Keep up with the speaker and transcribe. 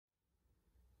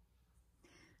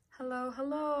Hello,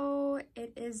 hello.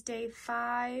 It is day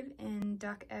 5 in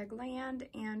duck egg land,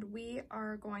 and we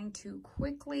are going to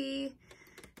quickly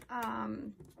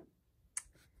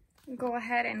go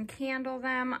ahead and candle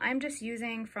them. I'm just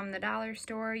using from the dollar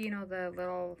store, you know, the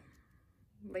little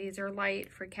laser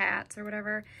light for cats or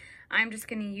whatever. I'm just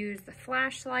going to use the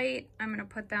flashlight. I'm going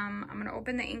to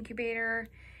open the incubator,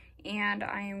 and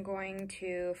I am going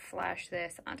to flash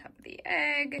this on top of the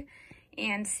egg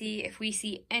and see if we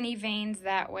see any veins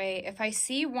that way. If I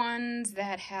see ones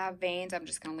that have veins, I'm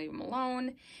just going to leave them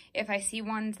alone. If I see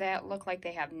ones that look like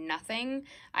they have nothing,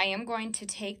 I am going to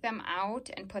take them out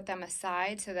and put them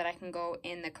aside so that I can go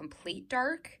in the complete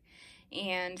dark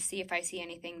and see if I see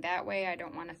anything that way. I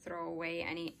don't want to throw away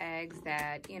any eggs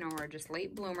that, you know, are just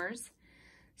late bloomers.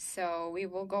 So we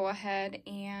will go ahead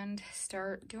and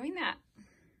start doing that.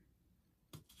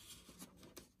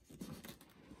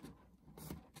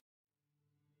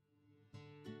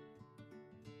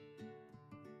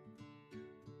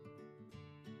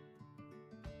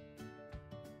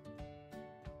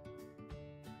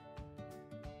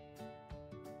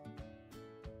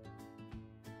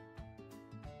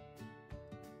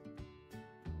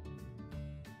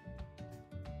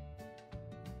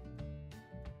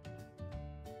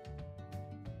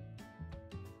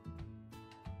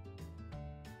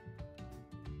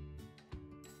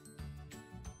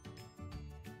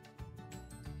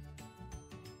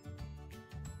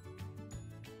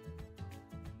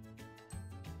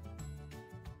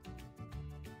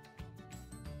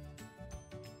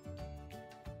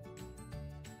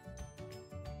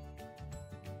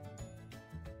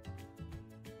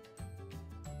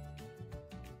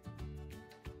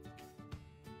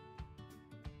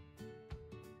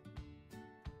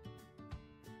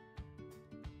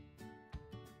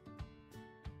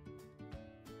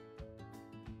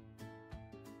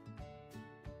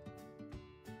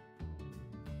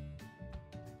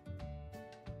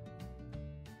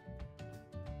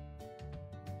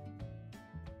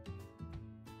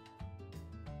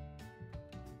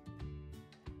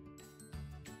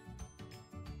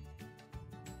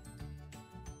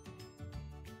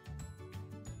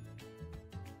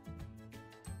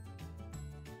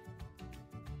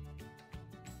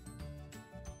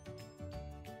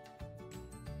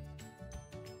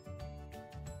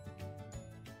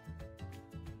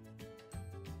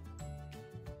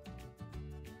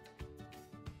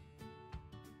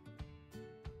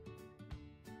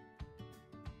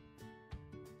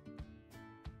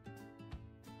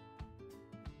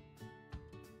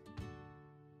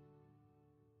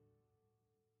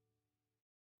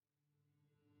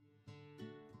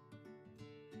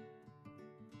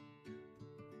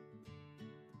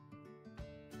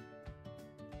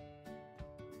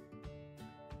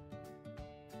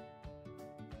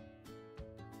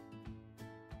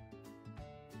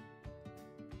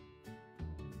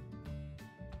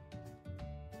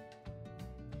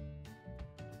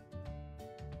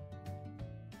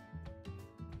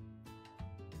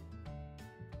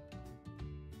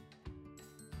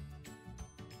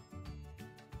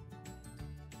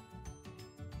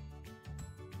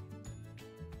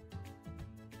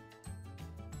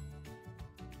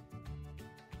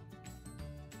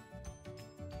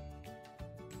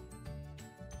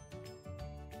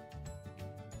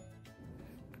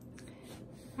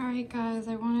 Alright guys,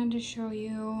 I wanted to show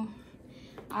you,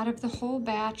 out of the whole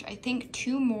batch, I think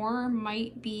 2 more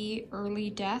might be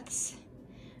early deaths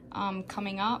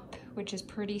coming up, which is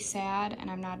pretty sad,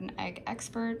 and I'm not an egg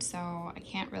expert, so I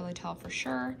can't really tell for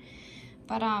sure.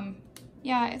 But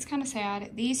yeah, it's kind of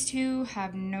sad. These 2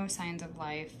 have no signs of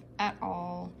life at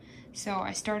all. So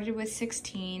I started with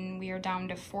 16, we are down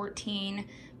to 14,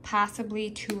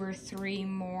 possibly 2 or 3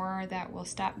 more that will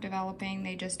stop developing.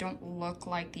 They just don't look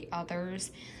like the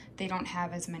others. They don't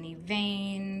have as many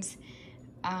veins.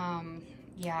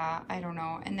 Yeah, I don't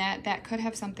know. And that could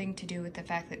have something to do with the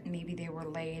fact that maybe they were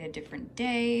laid a different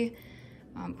day.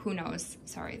 Who knows?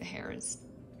 Sorry, the hair is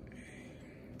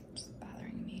just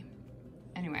bothering me.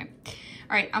 Anyway,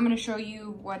 all right, I'm gonna show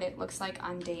you what it looks like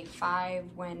on day 5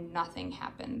 when nothing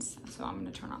happens. So I'm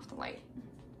gonna turn off the light.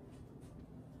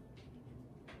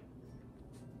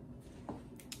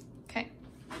 Okay.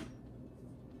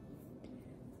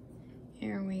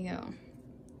 Here we go.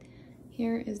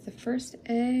 Here is the first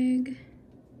egg.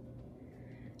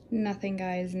 Nothing,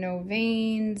 guys, no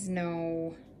veins,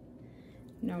 no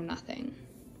nothing.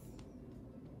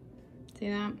 See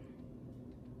that?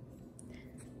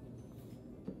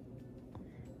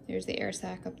 There's the air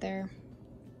sac up there.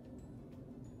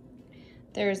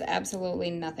 There's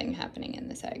absolutely nothing happening in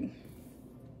this egg.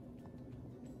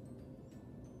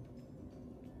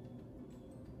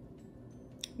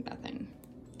 Nothing.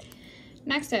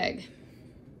 Next egg.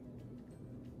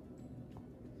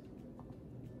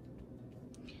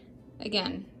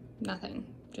 Again, nothing,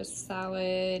 just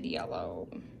solid yellow.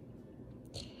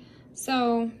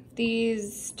 So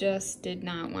these just did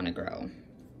not want to grow.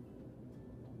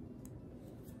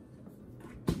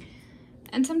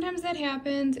 And sometimes that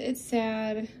happens, it's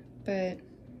sad, but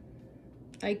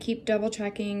I keep double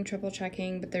checking, triple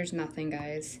checking, but there's nothing,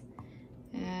 guys.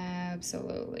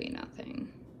 Absolutely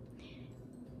nothing.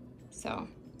 So, all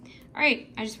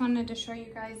right, I just wanted to show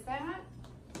you guys that.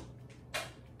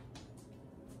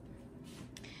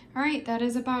 All right, that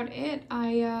is about it.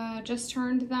 I just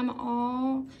turned them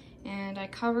all and I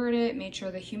covered it, made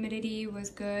sure the humidity was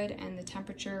good and the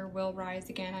temperature will rise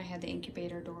again. I had the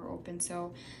incubator door open,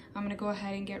 so I'm gonna go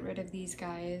ahead and get rid of these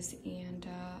guys, and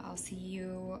I'll see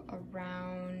you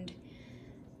around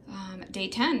day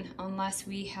 10 unless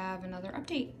we have another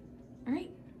update. All right,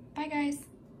 bye guys.